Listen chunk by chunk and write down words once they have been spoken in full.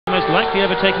like the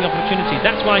overtaking opportunity.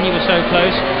 That's why he was so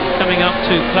close coming up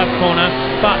to club corner.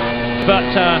 But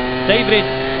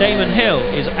Damon Hill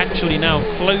is actually now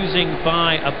closing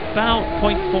by about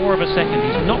 0.4 of a second.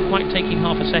 He's not quite taking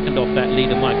half a second off that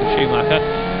leader, Michael Schumacher.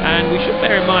 And we should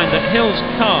bear in mind that Hill's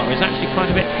car is actually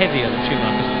quite a bit heavier than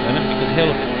Schumacher's at the moment, because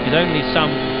Hill is only some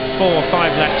 4 or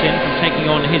 5 laps in from taking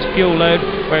on his fuel load,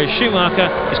 whereas Schumacher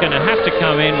is going to have to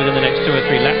come in within the next 2 or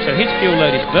 3 laps. So his fuel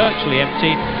load is virtually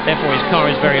empty, therefore his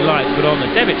car is very light. But on the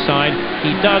debit side,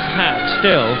 he does have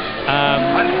still,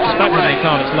 despite having a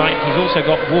car that's light, he's also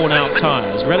got worn out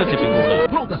tyres, relatively worn out,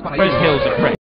 whereas Hill's a fresh.